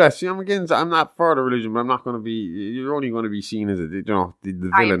wouldn't do that. See, I'm not for the religion, but I'm not going to be. You're only going to be seen as the villain.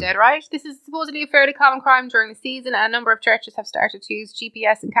 Are you dead right? This is supposedly a fairly common crime during the season, and a number of churches have started to use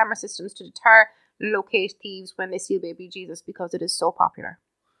GPS and camera systems to deter, locate thieves when they steal baby Jesus because it is so popular.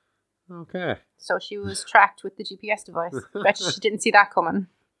 Okay. So she was tracked with the GPS device. Bet you she didn't see that coming.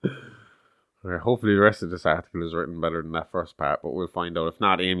 Hopefully the rest of this article is written better than that first part, but we'll find out. If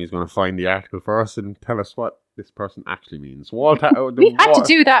not, Amy's going to find the article for us and tell us what this person actually means. We had to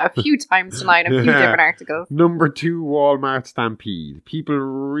do that a few times tonight, a few different articles. Number 2, Walmart Stampede. People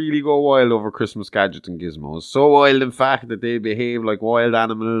really go wild over Christmas gadgets and gizmos. So wild, in fact, that they behave like wild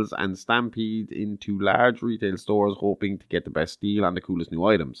animals and stampede into large retail stores hoping to get the best deal on the coolest new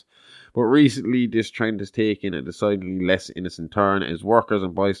items. But recently, this trend has taken a decidedly less innocent turn as workers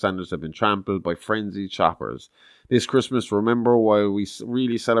and bystanders have been trampled by frenzied shoppers. This Christmas, remember, while we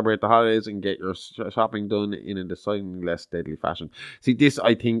really celebrate the holidays and get your shopping done in a decidedly less deadly fashion. See, this,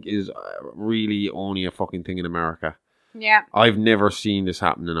 I think, is really only a fucking thing in America. Yeah. I've never seen this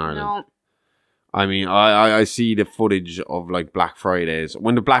happen in Ireland. No. I mean, I see the footage of, Black Fridays.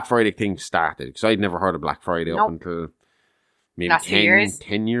 When the Black Friday thing started, because I'd never heard of Black Friday up until maybe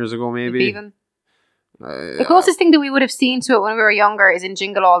 10 years ago, maybe. Even. The closest thing that we would have seen to it when we were younger is in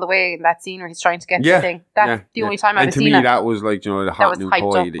Jingle All the Way, in that scene where he's trying to get the thing. That's the only time I've seen it. And to me, that was like, the hot new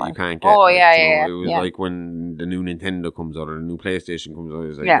toy that you can't get. Oh, It was like when the new Nintendo comes out or the new PlayStation comes out,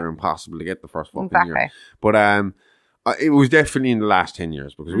 it's like they're impossible to get the first fucking year. But it was definitely in the last 10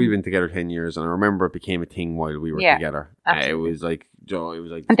 years because we've been together 10 years, and I remember it became a thing while we were together. It was like,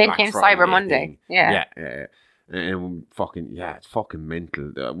 and then came Cyber Monday. Yeah. And it's fucking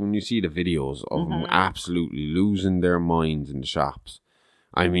mental. When you see the videos of them absolutely losing their minds in the shops.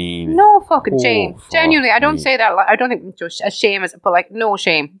 I mean... No fucking shame. Genuinely, I don't say that. I don't think just a shame is... But no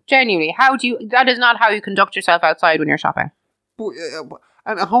shame. Genuinely. That is not how you conduct yourself outside when you're shopping. But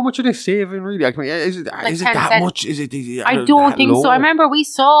And how much are they saving, really? I mean, is it Like is it 10 that cents. much? Is it? I don't think so. I remember we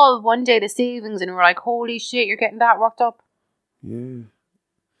saw one day the savings and we were like, holy shit, you're getting that worked up. Yeah.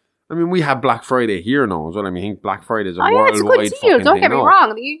 I mean, we have Black Friday here now as well. I mean, I think Black Friday is a Yeah, worldwide it's a good deal. fucking Don't thing get me now.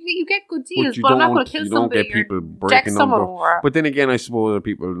 wrong. You get good deals, but I'm not going to kill you don't somebody get people or breaking jack them. someone over. But then again, I suppose that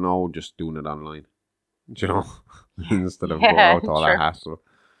people now just doing it online. You know, instead of Yeah, going out to all sure. that hassle.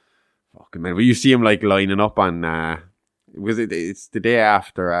 Fucking man, but you see them like lining up on. Because it's the day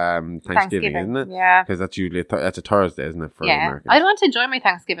after Thanksgiving, isn't it? Yeah. Because that's usually that's a Thursday, isn't it, for Yeah. Americans? I want to enjoy my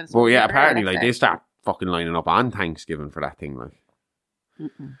Thanksgiving. So Well, yeah, I'll be apparently, there like, next they day. start fucking lining up on Thanksgiving for that thing, like.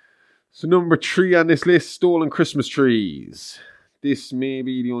 So number 3 on this list, stolen Christmas trees. This may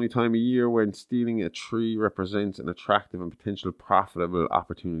be the only time of year when stealing a tree represents an attractive and potential profitable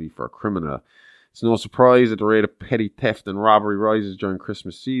opportunity for a criminal. It's no surprise that the rate of petty theft and robbery rises during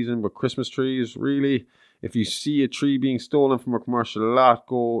Christmas season, but Christmas trees, really, if you see a tree being stolen from a commercial lot,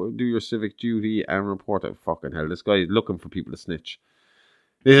 go do your civic duty and report it. Fucking hell, this guy is looking for people to snitch.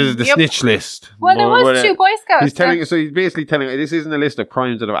 This is the Yep. snitch list. Well, there was 2 Boy Scouts. He's telling, so he's basically telling, this isn't a list of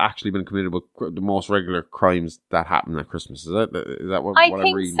crimes that have actually been committed, but the most regular crimes that happen at Christmas. Is that what I I'm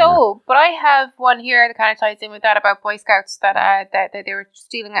think reading so, but I have one here that kind of ties in with that about Boy Scouts that they were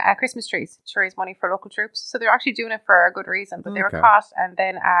stealing Christmas trees to raise money for local troops. So they're actually doing it for a good reason, but they were Okay. caught and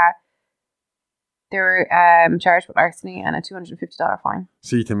then they were charged with larceny and a $250 fine.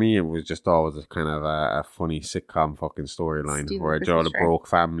 See, to me, it was just always a kind of a funny sitcom fucking storyline Stealing where the Joe the Christmas tree. broke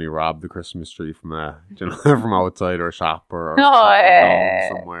family robbed the Christmas tree from from outside or a shop or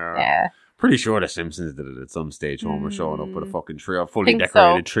somewhere. Yeah. Pretty sure the Simpsons did it at some stage. Homer showing up with a fucking tree, a fully Think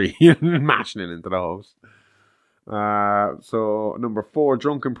decorated tree, and mashing it into the house. So number 4,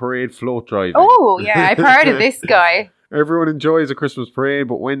 drunken parade float driving. Oh, yeah, I've heard of this guy. Everyone enjoys a Christmas parade,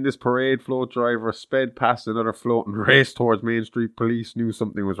 but when this parade float driver sped past another float and raced towards Main Street, police knew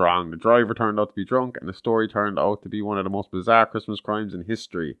something was wrong. The driver turned out to be drunk, and the story turned out to be one of the most bizarre Christmas crimes in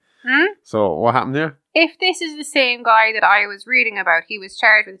history. So, what happened there? If this is the same guy that I was reading about, he was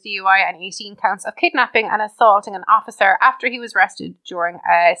charged with DUI and 18 counts of kidnapping and assaulting an officer after he was arrested during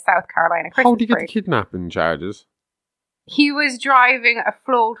a South Carolina Christmas How did he get the parade. kidnapping charges? He was driving a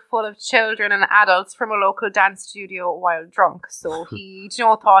float full of children and adults from a local dance studio while drunk. So he,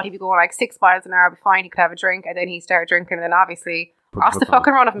 thought he'd be going like 6 miles an hour, be fine, he could have a drink, and then he started drinking, and then obviously lost the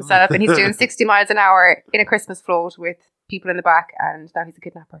fucking run of himself, and he's doing 60 miles an hour in a Christmas float with people in the back, and now he's a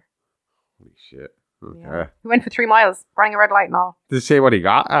kidnapper. Holy shit. Okay. Yeah. He went for 3 miles, running a red light and all. Did it say what he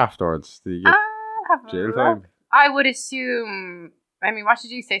got afterwards? Did he get Have a jail look. time? I would assume, what did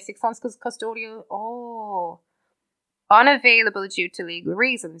you say, 6 months custodial? Oh. Unavailable due to legal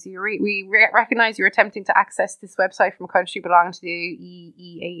reasons. We recognise you're attempting to access this website from a country belonging to the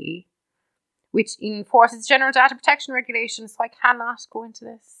EEAE, which enforces general data protection regulations, so I cannot go into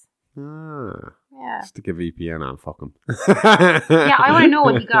this. Yeah. Stick a VPN on, fuck him. Yeah, I want to know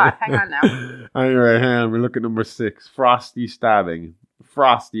what he got. Hang on now. Anyway, hang on, we look at number 6. Frosty stabbing.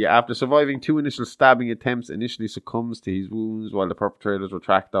 Frosty, after surviving 2 initial stabbing attempts, initially succumbs to his wounds while the perpetrators were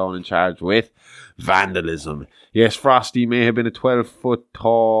tracked down and charged with vandalism. Yes, Frosty may have been a 12-foot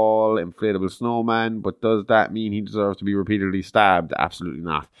tall inflatable snowman, but does that mean he deserves to be repeatedly stabbed? Absolutely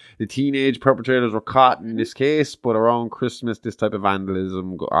not. The teenage perpetrators were caught in this case, but around Christmas, this type of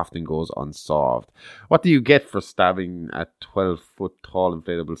vandalism often goes unsolved. What do you get for stabbing a 12-foot tall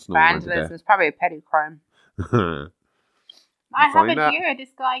inflatable snowman to Vandalism death? is probably a petty crime. I have find it that? here,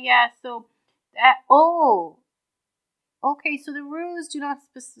 this guy, yeah, so, okay, so the rules do not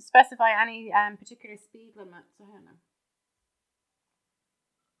specify any particular speed limit, so hang on.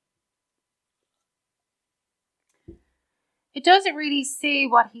 It doesn't really say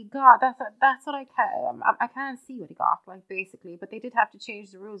what he got, that's what I can't see what he got, like, basically, but they did have to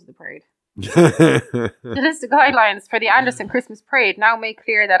change the rules of the parade. The list of guidelines for the Anderson Christmas Parade now make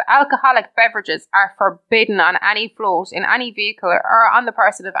clear that alcoholic beverages are forbidden on any float, in any vehicle, or on the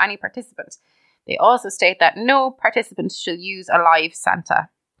person of any participant. They also state that no participant shall use a live Santa,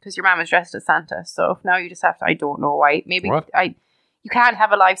 because your mum is dressed as Santa. So now you just have to, I don't know why, maybe What? You can't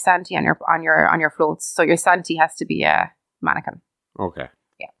have a live Santa on your floats. So your Santa has to be a mannequin. Okay.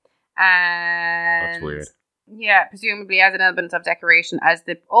 Yeah, and That's weird. Yeah, presumably as an element of decoration,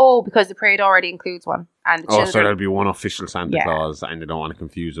 because the parade already includes one, and the children. So there'll be one official Santa Yeah. Claus, and they don't want to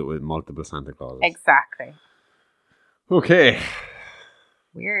confuse it with multiple Santa Clauses. Exactly. Okay,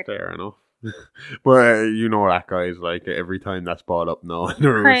 Weird. fair enough. But you know that guy's like every time that's brought up now.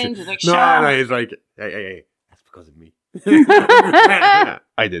 Cringe, he's like, no, "Shut up." no, he's like, hey, that's because of me.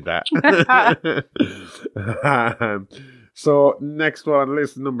 I did that. So, next one on the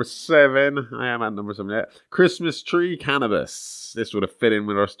list, number 7. I am at number 7 yet. Christmas tree cannabis. This would have fit in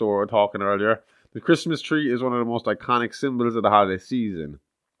with our store talking earlier. The Christmas tree is one of the most iconic symbols of the holiday season.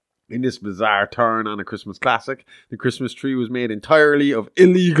 In this bizarre turn on a Christmas classic, the Christmas tree was made entirely of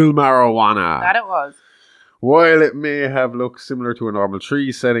illegal marijuana. That it was. While it may have looked similar to a normal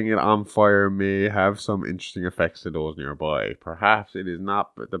tree, setting it on fire may have some interesting effects to those nearby. Perhaps it is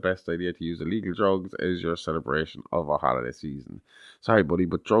not the best idea to use illegal drugs as your celebration of a holiday season. Sorry, buddy,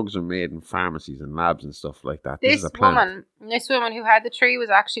 but drugs are made in pharmacies and labs and stuff like that. This is a plant. This woman who had the tree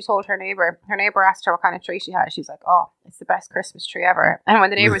was actually told her neighbour. Her neighbour asked her what kind of tree she had. She was like, oh, it's the best Christmas tree ever. And when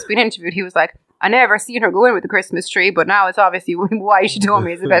the neighbour was being interviewed, he was like, I never seen her go in with the Christmas tree, but now it's obviously why she told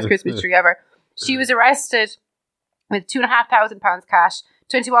me it's the best Christmas tree ever. She was arrested with £2,500 cash,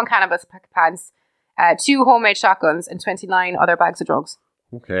 21 cannabis plants, 2 homemade shotguns, and 29 other bags of drugs.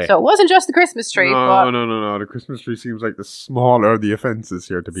 Okay. So it wasn't just the Christmas tree. No. The Christmas tree seems like the smaller the offences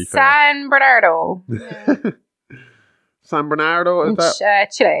here, to be fair. San Bernardo. Yeah. San Bernardo, is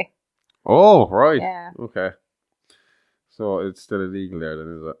that? Chile. Oh, right. Yeah. Okay. So it's still illegal there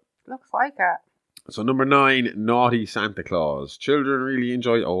then, is it? Looks like it. So number 9, naughty Santa Claus. Children really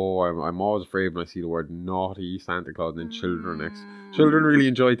enjoy... Oh, I'm always afraid when I see the word naughty Santa Claus and then children next. Children really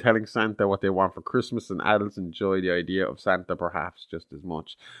enjoy telling Santa what they want for Christmas, and adults enjoy the idea of Santa perhaps just as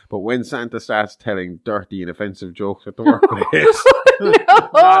much. But when Santa starts telling dirty and offensive jokes at the workplace...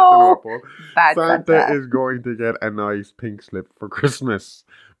 Not the North Pole, Santa is going to get a nice pink slip for Christmas.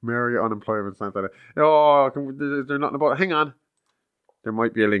 Merry unemployment Santa. Oh, is there nothing about it? Hang on. There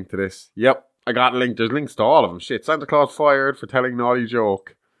might be a link to this. Yep. I got a link. There's links to all of them. Shit. Santa Claus fired for telling naughty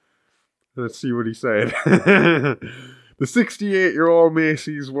joke. Let's see what he said. The 68-year-old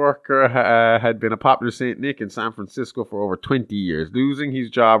Macy's worker had been a popular St. Nick in San Francisco for over 20 years, losing his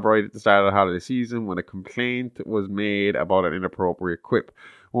job right at the start of the holiday season when a complaint was made about an inappropriate quip,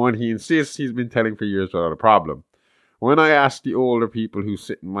 one he insists he's been telling for years without a problem. When I ask the older people who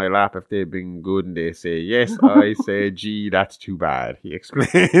sit in my lap if they've been good and they say yes, I say, gee, that's too bad, he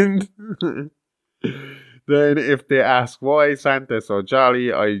explained. Then if they ask why Santa's so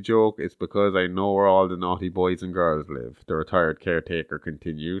jolly, I joke it's because I know where all the naughty boys and girls live, the retired caretaker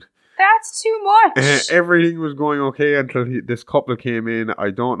continued. That's too much. Everything was going okay until this couple came in. I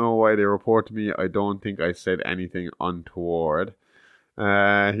don't know why they reported me. I don't think I said anything untoward.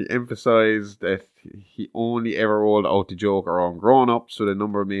 He emphasised that he only ever rolled out the joke around grown-ups, so the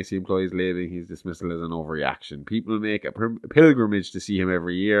number of Macy employees labeling his dismissal as an overreaction. People make a pilgrimage to see him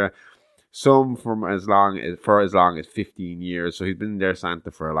every year, some for as long as 15 years. So he's been their Santa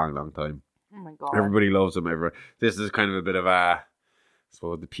for a long, long time. Oh my God. Everybody loves him. This is kind of a bit of I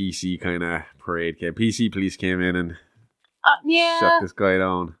suppose the PC kind of parade. PC police came in and shut this guy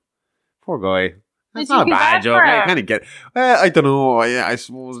down. Poor guy. That's not a bad joke. I kind of get. I don't know. Yeah, I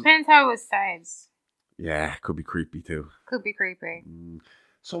suppose. Depends how it was said. Yeah, could be creepy too. Could be creepy.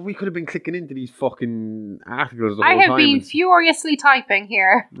 So we could have been clicking into these fucking articles the I whole have time. been furiously typing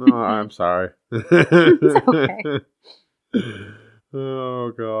here. Oh, I'm sorry. It's okay.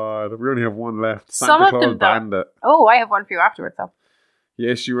 Oh God, we only have one left. Some Santa of Claus them Bandit. Oh, I have one for you afterwards though.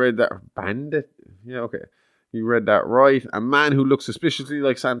 Yes, you read that. Bandit? Yeah, okay. You read that right. A man who looked suspiciously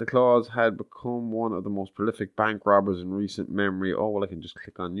like Santa Claus had become one of the most prolific bank robbers in recent memory. Oh, well, I can just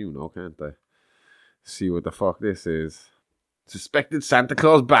click on you now, can't I? See what the fuck this is. Suspected Santa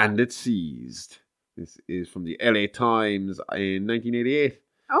Claus bandit seized. This is from the LA Times in 1988.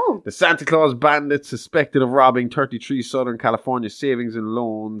 Oh. The Santa Claus bandit, suspected of robbing 33 Southern California savings and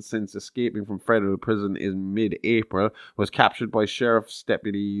loans since escaping from federal prison in mid-April, was captured by sheriff's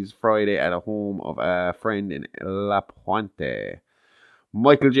deputies Friday at a home of a friend in La Puente.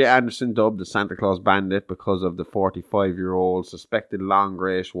 Michael J. Anderson, dubbed the Santa Claus bandit because of the 45-year-old suspected long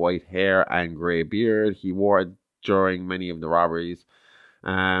greyish white hair and grey beard he wore during many of the robberies.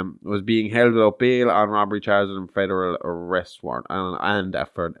 Was being held without bail on robbery charges and federal arrest warrant.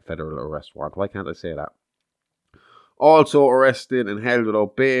 Federal arrest warrant. Why can't I say that? Also arrested and held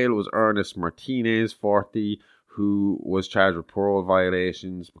without bail was Ernest Martinez, 40, who was charged with parole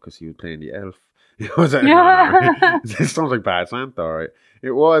violations because he was playing the elf. This sounds like Bad Santa, alright.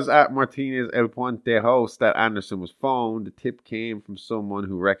 It was at Martinez El Puente house that Anderson was found. The tip came from someone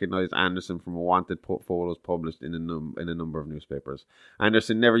who recognized Anderson from wanted photos published in a number of newspapers.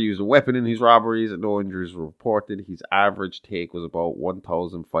 Anderson never used a weapon in his robberies and no injuries were reported. His average take was about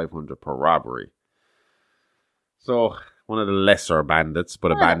 $1,500 per robbery. So, one of the lesser bandits,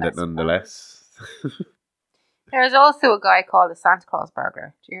 but a bandit nonetheless. There's also a guy called the Santa Claus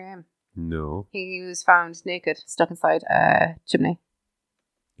burglar. Do you hear him? No. He was found naked, stuck inside a chimney.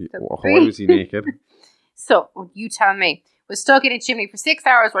 Why was he naked? So, you tell me. Was stuck in a chimney for 6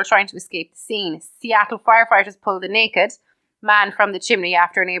 hours while trying to escape the scene. Seattle firefighters pulled a naked man from the chimney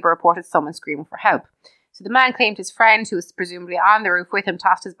after a neighbour reported someone screaming for help. So the man claimed his friend, who was presumably on the roof with him,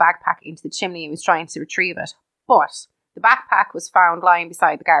 tossed his backpack into the chimney and was trying to retrieve it. But the backpack was found lying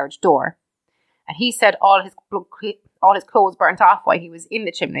beside the garage door. And he said all his clothes burnt off while he was in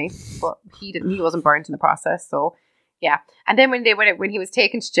the chimney, but he wasn't burnt in the process. So yeah. And then when he was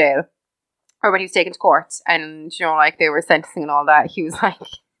taken to jail, or when he was taken to court, and they were sentencing and all that, he was like,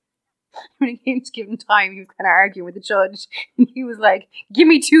 when it came to give him time, he was kind of arguing with the judge, and he was like, "Give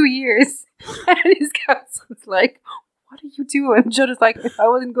me 2 years," and his counsel was like, "What are you doing?" And the judge was like, "If I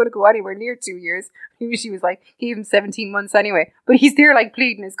wasn't going to go anywhere near 2 years," she was like, gave him 17 months anyway. But he's there like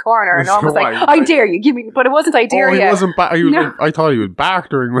pleading his corner, and almost like, "I dare you, give me," but it wasn't "I dare you." He wasn't. No. I thought he was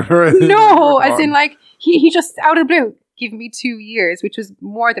bartering with her. No, as in like he just out of the blue, "Give me 2 years," which was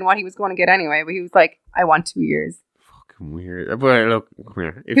more than what he was going to get anyway. But he was like, "I want 2 years." Fucking weird. But look, come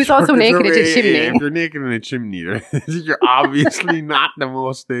here. He was also naked in a chimney. If you're naked in a chimney, you're obviously not the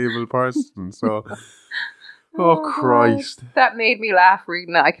most stable person. So, oh Christ, that made me laugh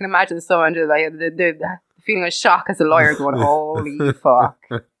reading that. I can imagine someone just like the feeling of shock as a lawyer, going, "Holy fuck."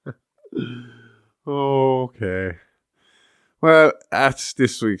 Okay. Well, that's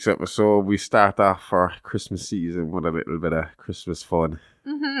this week's episode. We start off our Christmas season with a little bit of Christmas fun.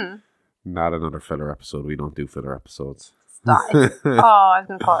 Mm-hmm. Not another filler episode. We don't do filler episodes. I was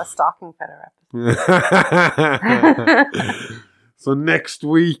going to call it a stocking filler episode. So next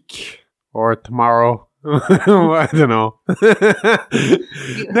week or tomorrow, I don't know.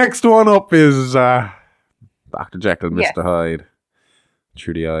 Next one up is Dr. Jekyll, Mr. Hyde,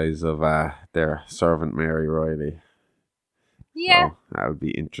 through the eyes of their servant Mary Riley. Yeah. So that'll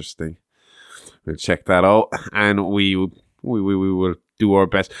be interesting. We'll check that out, and we will do our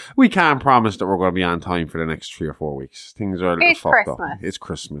best. We can't promise that we're going to be on time for the next 3 or 4 weeks. Things are a little fucked up. It's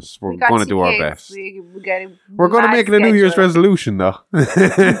Christmas. We're going to do our best. We're going to make it a New Year's resolution, though. What's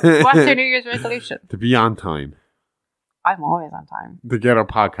your New Year's resolution? To be on time. I'm always on time. To get our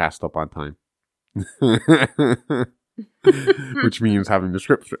podcast up on time. Which means having the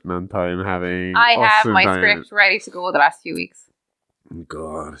scripts written on time, I have my script ready to go the last few weeks.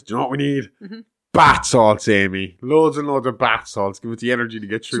 God, do you know what we need? Mm-hmm. Bath salts, Amy. Loads and loads of bath salts. Give it the energy to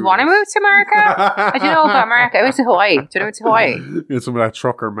get through. Do you want to move to America? I don't know about America. I went to Hawaii. Do you know to Hawaii? Get some of that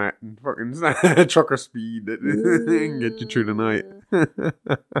trucker mat and fucking trucker speed that can get you through the night.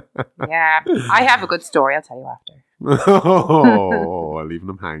 Yeah, I have a good story. I'll tell you after. Oh, leaving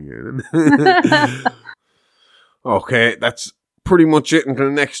them hanging. Okay, that's pretty much it until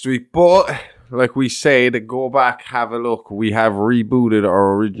next week. But like we say, to go back, have a look. We have rebooted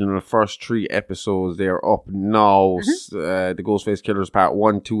our original first 3 episodes. They are up now. Mm-hmm. The Ghostface Killers Part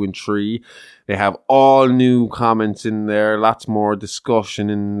 1, 2, and 3. They have all new comments in there, lots more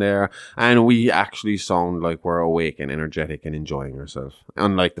discussion in there, and we actually sound like we're awake and energetic and enjoying ourselves.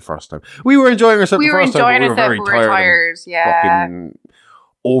 Unlike the first time, we were enjoying ourselves. We were enjoying ourselves. We were very tired. Yeah.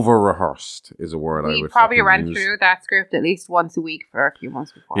 Over-rehearsed is a word I would We probably ran through that script at least once a week for a few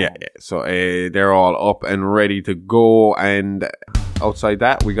months before. Yeah. So they're all up and ready to go. And outside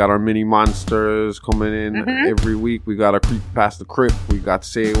that, we got our mini monsters coming in every week. We got our Creep Past the Crypt. We got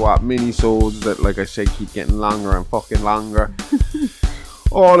Say What mini-sodes that, like I said, keep getting longer and fucking longer.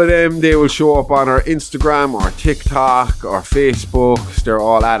 All of them, they will show up on our Instagram, our TikTok, our Facebook. They're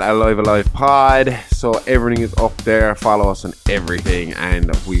all at Alive Pod. So everything is up there. Follow us on everything. And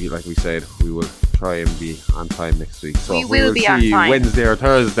like we said, we will try and be on time next week. So we will be on time. Wednesday or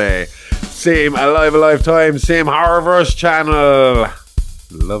Thursday. Same Alive time, same Horrorverse channel.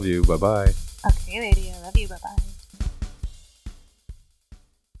 Love you. Bye-bye. Okay, lady. I love you. Bye-bye.